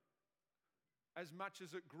grown as much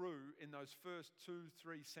as it grew in those first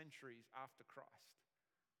 2-3 centuries after Christ.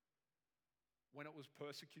 When it was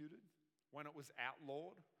persecuted, when it was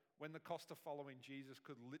outlawed, when the cost of following Jesus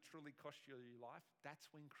could literally cost you your life, that's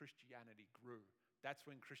when Christianity grew. That's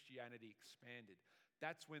when Christianity expanded.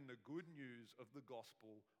 That's when the good news of the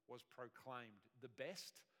gospel was proclaimed the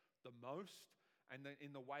best, the most, and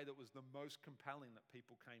in the way that was the most compelling that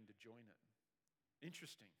people came to join it.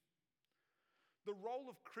 Interesting. The role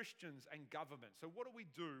of Christians and government. So what do we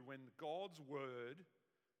do when God's word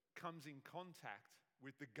comes in contact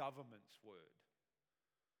with the government's word?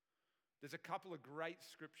 There's a couple of great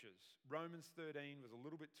scriptures. Romans 13 was a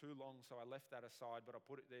little bit too long, so I left that aside, but I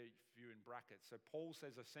put it there for you in brackets. So Paul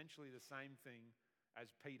says essentially the same thing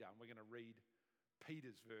as Peter, and we're going to read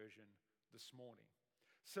Peter's version this morning.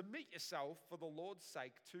 Submit yourself for the Lord's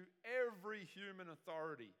sake to every human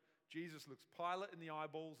authority. Jesus looks Pilate in the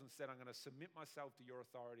eyeballs and said, I'm going to submit myself to your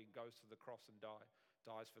authority, and goes to the cross and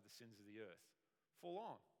dies for the sins of the earth. Full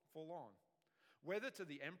on. Whether to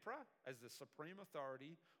the emperor as the supreme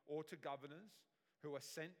authority or to governors who are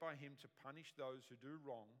sent by him to punish those who do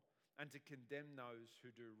wrong and to condemn those who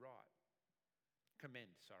do right.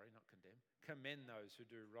 Commend those who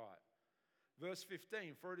do right. Verse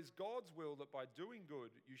 15, for it is God's will that by doing good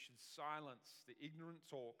you should silence the ignorant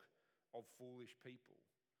talk of foolish people.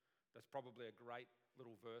 That's probably a great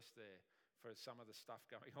little verse there for some of the stuff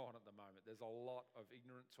going on at the moment. There's a lot of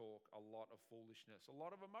ignorant talk, a lot of foolishness, a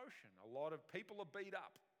lot of emotion, a lot of people are beat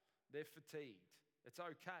up. They're fatigued. It's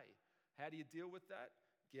okay. How do you deal with that?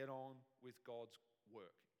 Get on with God's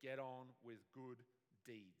work. Get on with good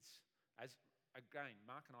deeds. Again,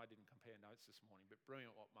 Mark and I didn't compare notes this morning, but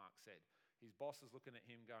brilliant what Mark said. His boss is looking at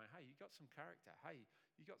him going, hey, you got some character. Hey,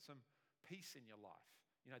 you got some peace in your life.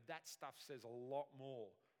 You know, that stuff says a lot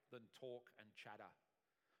more than talk and chatter.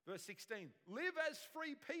 Verse 16, live as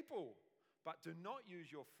free people, but do not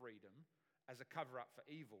use your freedom as a cover-up for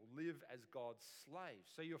evil. Live as God's slaves.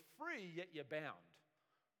 So you're free, yet you're bound.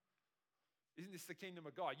 Isn't this the kingdom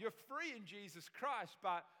of God? You're free in Jesus Christ,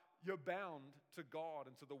 but you're bound to God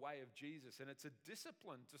and to the way of Jesus. And it's a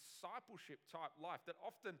disciplined, discipleship type life that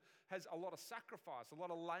often has a lot of sacrifice, a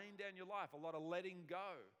lot of laying down your life, a lot of letting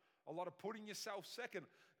go, a lot of putting yourself second.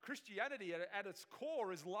 Christianity at its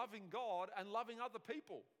core is loving God and loving other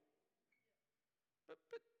people. But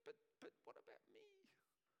what about me?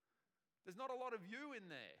 There's not a lot of you in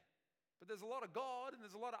there. But there's a lot of God and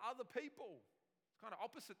there's a lot of other people. It's kind of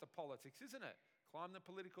opposite to politics, isn't it? Climb the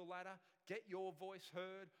political ladder, get your voice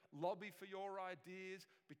heard, lobby for your ideas,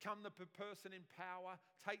 become the person in power,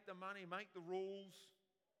 take the money, make the rules.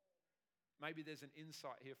 Maybe there's an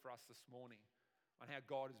insight here for us this morning on how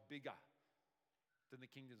God is bigger than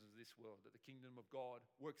the kingdoms of this world, that the kingdom of God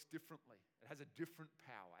works differently. It has a different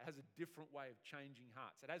power. It has a different way of changing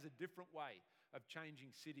hearts. It has a different way of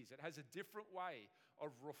changing cities. It has a different way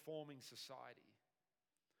of reforming society.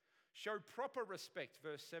 Show proper respect,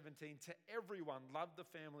 verse 17, to everyone. Love the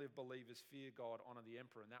family of believers. Fear God. Honor the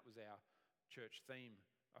emperor. And that was our church theme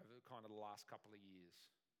over kind of the last couple of years.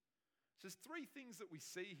 So there's three things that we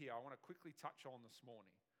see here I want to quickly touch on this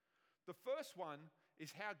morning. The first one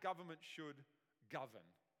is how government should govern.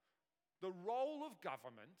 The role of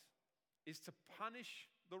government is to punish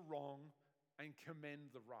the wrong and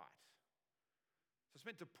commend the right. So it's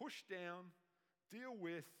meant to push down, deal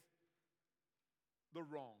with the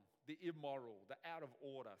wrong, the immoral, the out of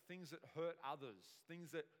order, things that hurt others,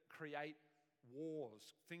 things that create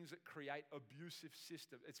wars, things that create abusive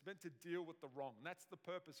systems. It's meant to deal with the wrong. And that's the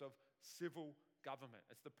purpose of civil government.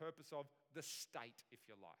 It's the purpose of the state, if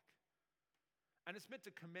you like. And it's meant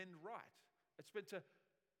to commend right. It's meant to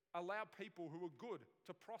allow people who are good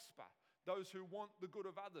to prosper, those who want the good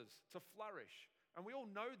of others to flourish. And we all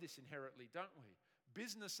know this inherently, don't we?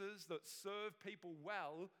 Businesses that serve people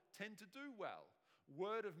well tend to do well.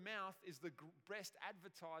 Word of mouth is the best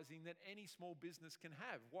advertising that any small business can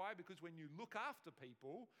have. Why? Because when you look after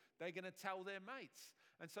people, they're going to tell their mates.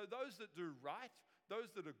 And so those that do right,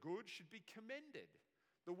 those that are good, should be commended.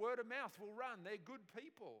 The word of mouth will run. They're good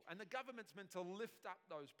people. And the government's meant to lift up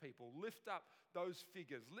those people, lift up those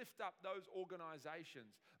figures, lift up those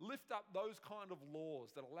organizations, lift up those kind of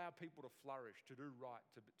laws that allow people to flourish, to do right,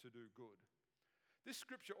 to do good. This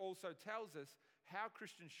scripture also tells us how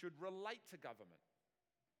Christians should relate to government.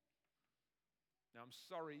 Now, I'm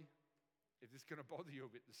sorry if this is going to bother you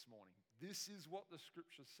a bit this morning. This is what the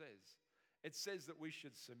scripture says. It says that we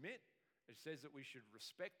should submit, it says that we should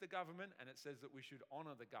respect the government, and it says that we should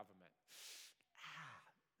honor the government.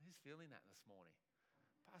 Who's feeling that this morning?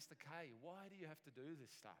 Pastor Kay, why do you have to do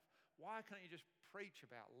this stuff? Why can't you just preach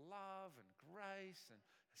about love and grace and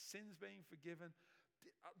sins being forgiven?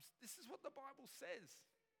 This is what the Bible says.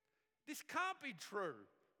 This can't be true.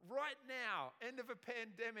 Right now, end of a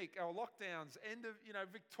pandemic, or lockdowns, end of,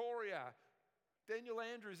 Victoria, Daniel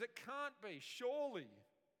Andrews, it can't be, surely.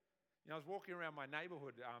 I was walking around my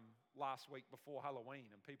neighbourhood last week before Halloween,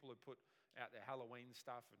 and people had put out their Halloween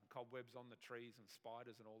stuff and cobwebs on the trees and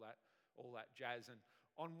spiders and all that jazz. And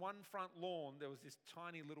on one front lawn, there was this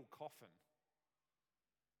tiny little coffin.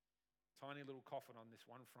 Tiny little coffin on this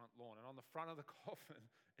one front lawn. And on the front of the coffin,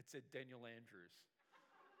 it said Daniel Andrews.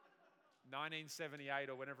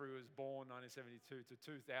 1978 or whenever he was born, 1972 to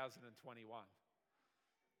 2021.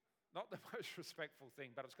 Not the most respectful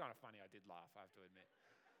thing, but it's kind of funny. I did laugh, I have to admit.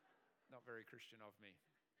 Not very Christian of me.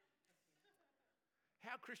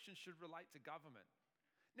 How Christians should relate to government.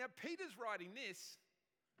 Now, Peter's writing this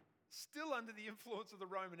still under the influence of the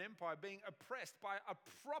Roman Empire, being oppressed by a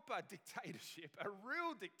proper dictatorship, a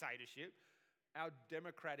real dictatorship. Our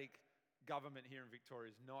democratic government here in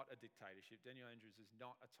Victoria is not a dictatorship. Daniel Andrews is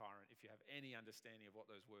not a tyrant, if you have any understanding of what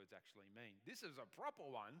those words actually mean. This is a proper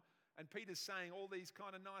one, and Peter's saying all these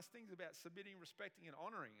kind of nice things about submitting, respecting, and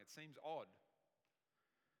honoring. It seems odd.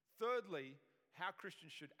 Thirdly, how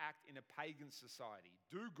Christians should act in a pagan society.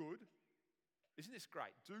 Do good. Isn't this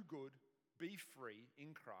great? Do good. Be free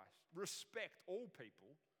in Christ. Respect all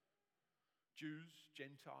people. Jews,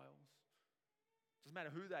 Gentiles. Doesn't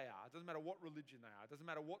matter who they are. Doesn't matter what religion they are. Doesn't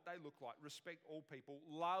matter what they look like. Respect all people.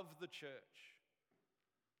 Love the church.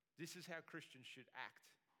 This is how Christians should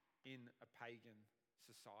act in a pagan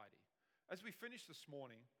society. As we finish this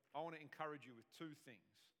morning, I want to encourage you with two things.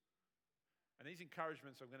 And these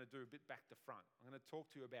encouragements I'm going to do a bit back to front. I'm going to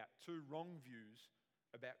talk to you about two wrong views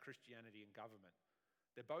about Christianity and government.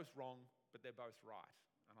 They're both wrong, but they're both right.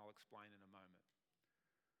 And I'll explain in a moment.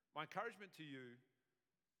 My encouragement to you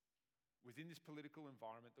within this political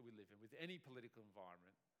environment that we live in, with any political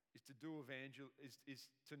environment, is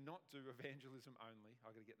to not do evangelism only.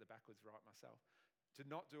 I've got to get the backwards right myself. To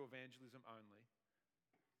not do evangelism only,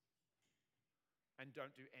 and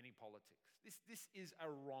don't do any politics. This is a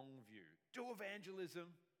wrong view. Do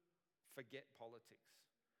evangelism, forget politics.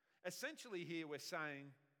 Essentially here we're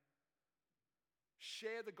saying,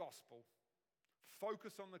 share the gospel,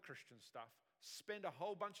 focus on the Christian stuff, spend a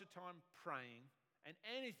whole bunch of time praying, And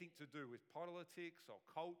anything to do with politics or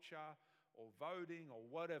culture or voting or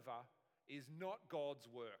whatever is not God's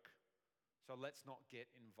work. So let's not get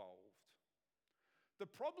involved. The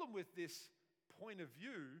problem with this point of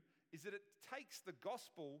view is that it takes the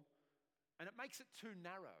gospel and it makes it too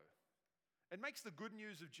narrow. It makes the good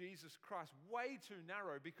news of Jesus Christ way too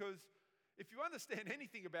narrow, because if you understand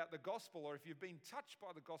anything about the gospel, or if you've been touched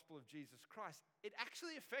by the gospel of Jesus Christ, it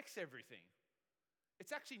actually affects everything.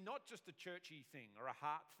 It's actually not just a churchy thing or a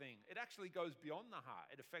heart thing. It actually goes beyond the heart.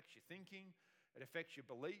 It affects your thinking. It affects your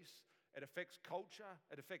beliefs. It affects culture.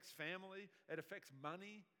 It affects family. It affects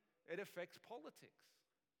money. It affects politics.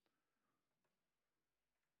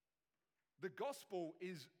 The gospel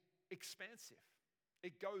is expansive.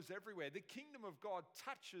 It goes everywhere. The kingdom of God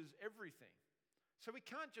touches everything. So we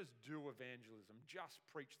can't just do evangelism, just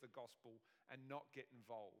preach the gospel and not get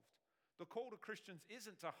involved. The call to Christians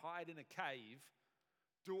isn't to hide in a cave,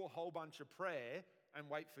 do a whole bunch of prayer, and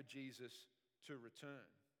wait for Jesus to return.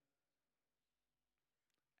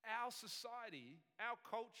 Our society, our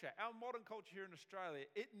culture, our modern culture here in Australia,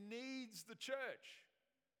 it needs the church.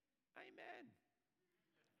 Amen.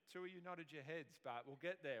 2 of you nodded your heads, but we'll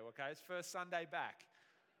get there, okay? It's first Sunday back.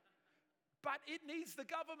 But it needs the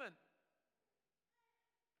government.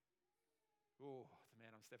 Oh,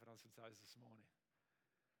 man, I'm stepping on some toes this morning.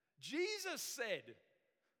 Jesus said,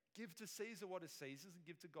 give to Caesar what is Caesar's and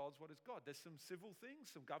give to God what is God. There's some civil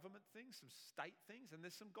things, some government things, some state things, and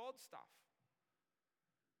there's some God stuff.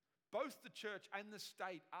 Both the church and the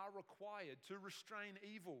state are required to restrain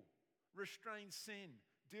evil, restrain sin,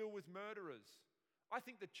 deal with murderers. I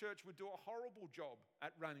think the church would do a horrible job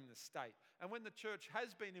at running the state. And when the church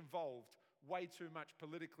has been involved way too much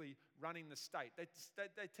politically running the state, they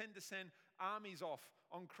tend to send armies off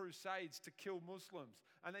on crusades to kill Muslims,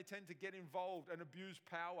 and they tend to get involved and abuse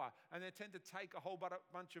power, and they tend to take a whole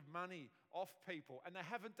bunch of money off people, and they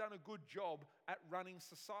haven't done a good job at running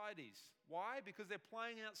societies. Why? Because they're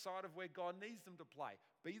playing outside of where God needs them to play.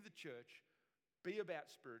 Be the church, be about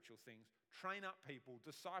spiritual things, train up people,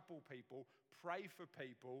 disciple people, pray for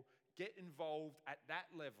people, get involved at that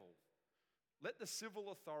level. Let the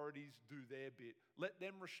civil authorities do their bit. Let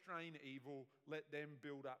them restrain evil. Let them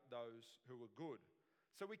build up those who are good.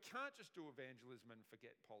 So we can't just do evangelism and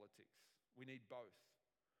forget politics. We need both.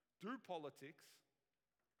 Do politics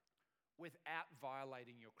without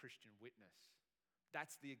violating your Christian witness.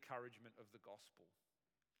 That's the encouragement of the gospel.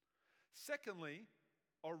 Secondly,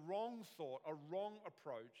 a wrong thought, a wrong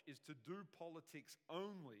approach is to do politics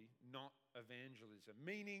only, not evangelism.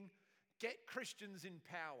 Meaning, get Christians in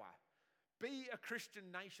power. Be a Christian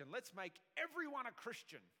nation. Let's make everyone a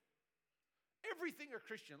Christian. Everything a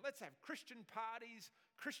Christian. Let's have Christian parties,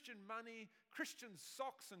 Christian money, Christian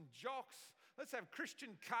socks and jocks. Let's have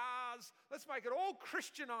Christian cars. Let's make it all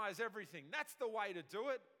Christianize everything. That's the way to do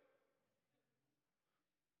it.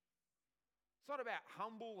 It's not about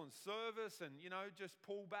humble and service and, just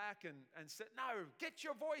pull back and say, no, get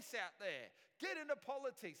your voice out there. Get into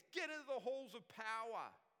politics. Get into the halls of power.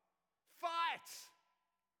 Fight.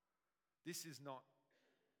 This is not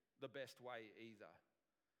the best way either.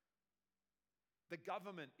 The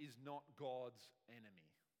government is not God's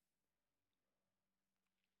enemy.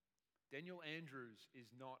 Daniel Andrews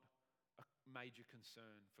is not a major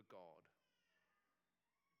concern for God.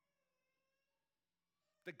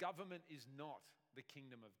 The government is not the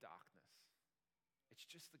kingdom of darkness. It's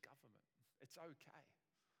just the government. It's okay.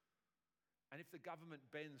 And if the government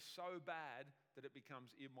bends so bad that it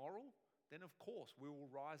becomes immoral, then of course we will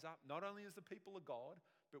rise up, not only as the people of God,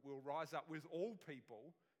 but we'll rise up with all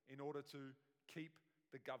people in order to keep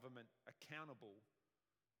the government accountable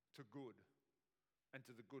to good and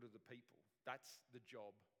to the good of the people. That's the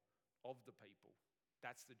job of the people.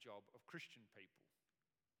 That's the job of Christian people.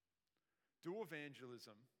 Do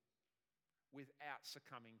evangelism without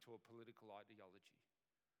succumbing to a political ideology.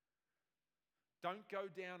 Don't go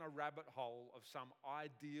down a rabbit hole of some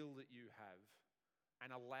ideal that you have and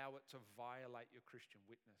allow it to violate your Christian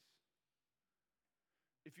witness.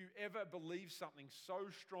 If you ever believe something so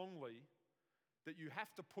strongly that you have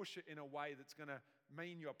to push it in a way that's going to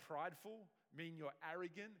mean you're prideful, mean you're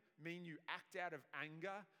arrogant, mean you act out of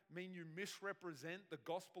anger, mean you misrepresent the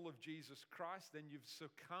gospel of Jesus Christ, then you've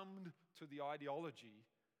succumbed to the ideology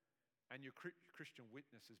and your Christian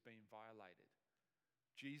witness has been violated.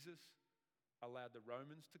 Jesus allowed the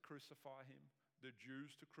Romans to crucify him, the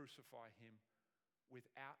Jews to crucify him,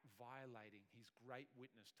 without violating his great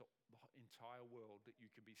witness to the entire world that you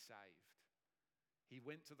could be saved. He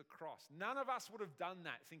went to the cross. None of us would have done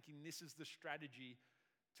that thinking this is the strategy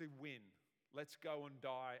to win. Let's go and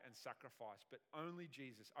die and sacrifice. But only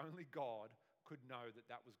Jesus, only God could know that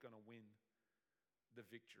that was going to win. the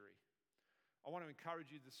victory. I want to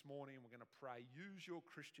encourage you this morning, and we're going to pray, use your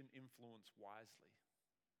Christian influence wisely.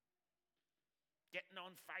 Getting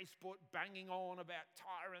on Facebook, banging on about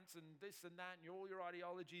tyrants and this and that and all your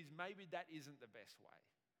ideologies, maybe that isn't the best way.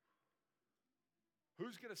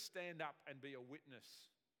 Who's going to stand up and be a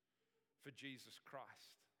witness for Jesus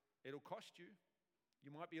Christ? It'll cost you.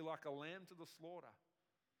 You might be like a lamb to the slaughter.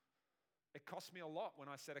 It cost me a lot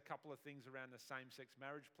when I said a couple of things around the same-sex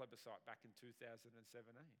marriage plebiscite back in 2017.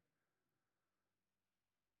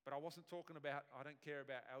 But I wasn't talking about, I don't care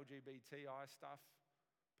about LGBTI stuff.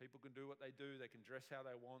 People can do what they do. They can dress how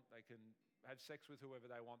they want. They can have sex with whoever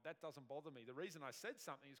they want. That doesn't bother me. The reason I said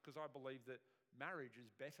something is because I believe that marriage is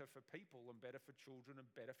better for people and better for children and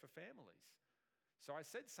better for families. So I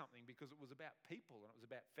said something because it was about people and it was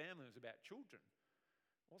about family, it was about children.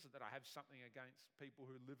 It wasn't that I have something against people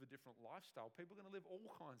who live a different lifestyle. People are going to live all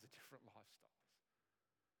kinds of different lifestyles.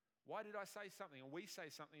 Why did I say something? And we say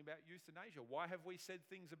something about euthanasia. Why have we said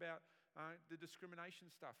things about the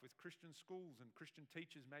discrimination stuff with Christian schools and Christian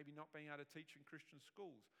teachers maybe not being able to teach in Christian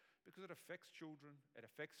schools? Because it affects children, it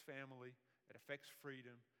affects family, it affects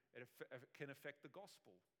freedom, it can affect the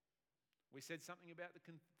gospel. We said something about the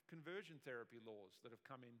conversion therapy laws that have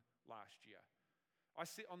come in last year. I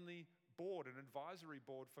sit on the board, an advisory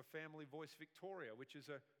board for Family Voice Victoria, which is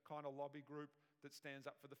a kind of lobby group that stands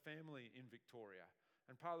up for the family in Victoria.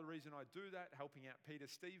 And part of the reason I do that, helping out Peter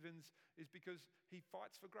Stevens, is because he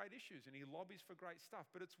fights for great issues and he lobbies for great stuff,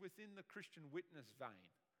 but it's within the Christian witness vein.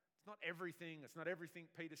 It's not everything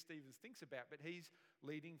Peter Stevens thinks about, but he's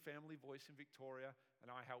leading Family Voice in Victoria,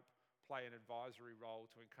 and I help play an advisory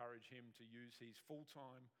role to encourage him to use his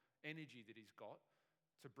full-time energy that he's got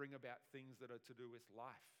to bring about things that are to do with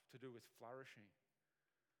life, to do with flourishing.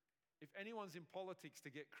 If anyone's in politics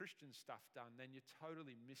to get Christian stuff done, then you're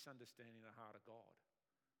totally misunderstanding the heart of God.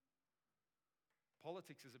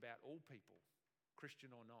 Politics is about all people,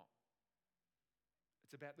 Christian or not.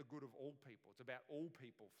 It's about the good of all people. It's about all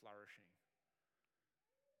people flourishing.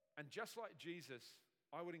 And just like Jesus,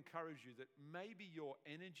 I would encourage you that maybe your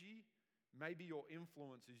energy, maybe your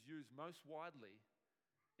influence is used most widely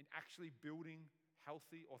in actually building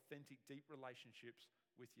healthy, authentic, deep relationships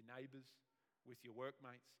with your neighbors, with your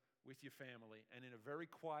workmates, with your family, and in a very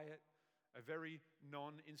quiet, a very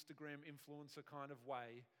non-Instagram influencer kind of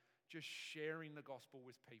way, just sharing the gospel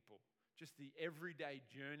with people. Just the everyday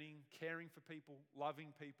journeying, caring for people,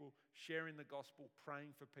 loving people, sharing the gospel,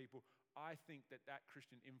 praying for people. I think that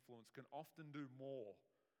Christian influence can often do more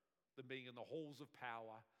than being in the halls of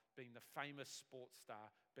power, being the famous sports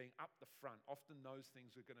star, being up the front. Often those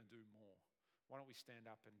things are going to do more. Why don't we stand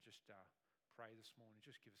up and just pray this morning?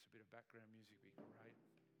 Just give us a bit of background music, would be great.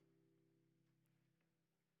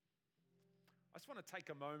 I just want to take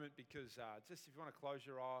a moment because just if you want to close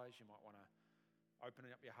your eyes, you might want to open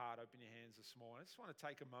up your heart, open your hands this morning. I just want to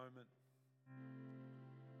take a moment.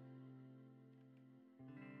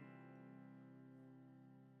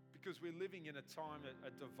 Because we're living in a time,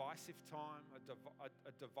 a divisive time,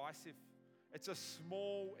 a divisive, it's a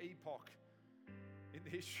small epoch in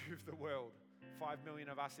the history of the world. 5 million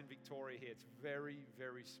of us in Victoria here. It's very,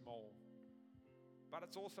 very small. But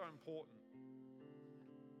it's also important.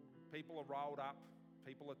 People are riled up,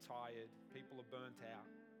 people are tired, people are burnt out,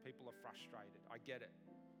 people are frustrated. I get it.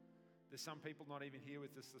 There's some people not even here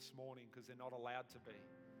with us this morning because they're not allowed to be.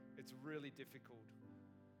 It's really difficult.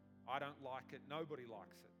 I don't like it. Nobody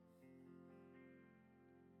likes it.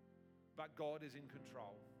 But God is in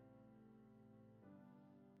control.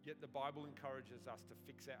 Yet the Bible encourages us to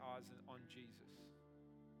fix our eyes on Jesus,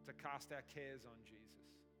 to cast our cares on Jesus.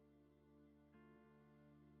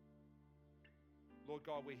 Lord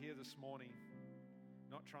God, we're here this morning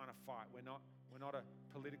not trying to fight. We're not a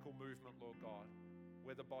political movement, Lord God.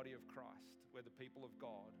 We're the body of Christ. We're the people of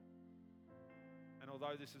God. And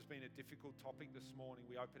although this has been a difficult topic this morning,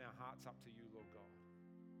 we open our hearts up to you, Lord God.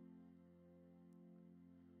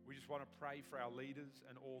 We just want to pray for our leaders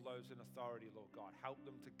and all those in authority, Lord God. Help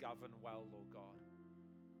them to govern well, Lord God.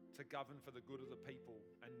 To govern for the good of the people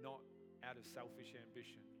and not out of selfish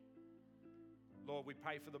ambition. Lord, we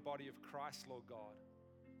pray for the body of Christ, Lord God,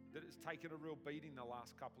 that it's taken a real beating the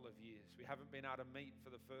last couple of years. We haven't been able to meet for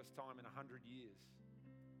the first time in 100 years.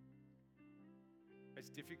 It's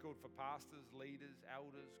difficult for pastors, leaders,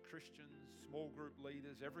 elders, Christians, small group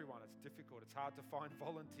leaders, everyone. It's difficult. It's hard to find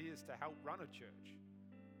volunteers to help run a church.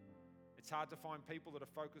 It's hard to find people that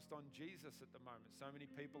are focused on Jesus at the moment. So many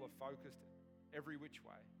people are focused every which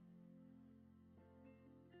way.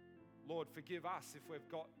 Lord, forgive us if we've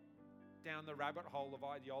got down the rabbit hole of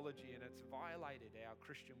ideology and it's violated our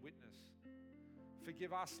Christian witness.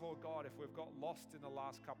 Forgive us, Lord God, if we've got lost in the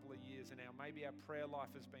last couple of years and maybe our prayer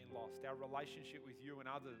life has been lost. Our relationship with you and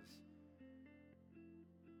others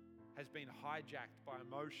has been hijacked by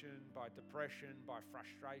emotion, by depression, by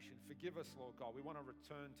frustration. Forgive us, Lord God. We want to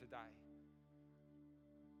return today.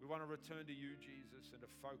 We want to return to you, Jesus, and to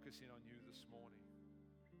focus in on you this morning.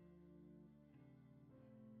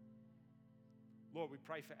 Lord, we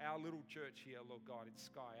pray for our little church here, Lord God, in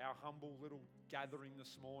Sky, our humble little gathering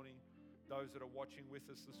this morning, those that are watching with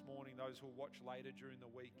us this morning, those who will watch later during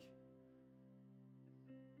the week.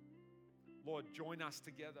 Lord, join us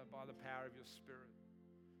together by the power of your Spirit,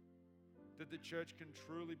 that the church can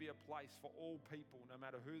truly be a place for all people, no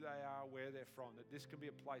matter who they are, where they're from, that this can be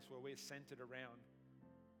a place where we're centered around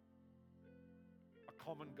a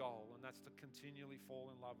common goal, and that's to continually fall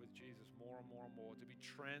in love with Jesus more and more and more, to be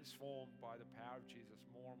transformed by the power of Jesus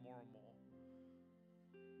more and more and more.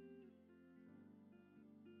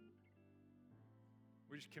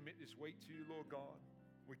 We just commit this week to you, Lord God.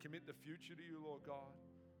 We commit the future to you, Lord God.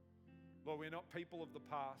 Lord, we're not people of the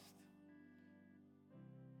past,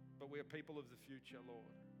 but we are people of the future,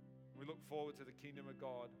 Lord. We look forward to the kingdom of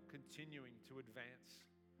God continuing to advance.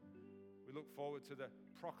 We look forward to the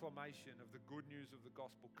proclamation of the good news of the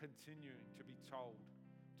gospel continuing to be told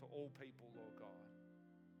to all people, Lord God.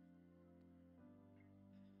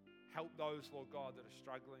 Help those, Lord God, that are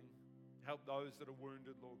struggling. Help those that are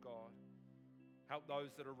wounded, Lord God. Help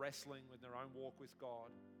those that are wrestling with their own walk with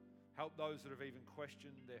God. Help those that have even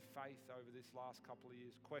questioned their faith over this last couple of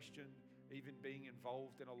years, questioned even being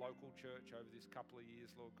involved in a local church over this couple of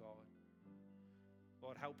years, Lord God.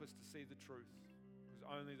 Lord, help us to see the truth, because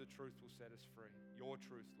only the truth will set us free. Your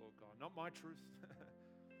truth, Lord God. Not my truth,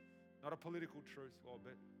 not a political truth, Lord,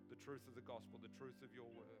 but the truth of the gospel, the truth of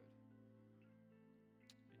your word.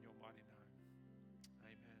 In your mighty name.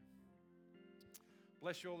 Amen.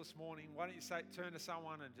 Bless you all this morning. Why don't you turn to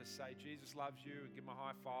someone and just say, Jesus loves you, and give them a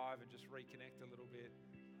high five and just reconnect a little bit.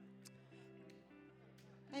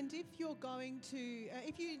 And if you're going to,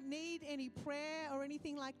 if you need any prayer or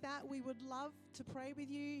anything like that, we would love to pray with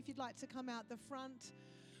you. If you'd like to come out the front.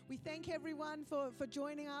 We thank everyone for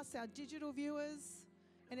joining us, our digital viewers,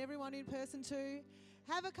 and everyone in person too.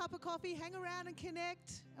 Have a cup of coffee, hang around and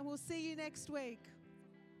connect, and we'll see you next week.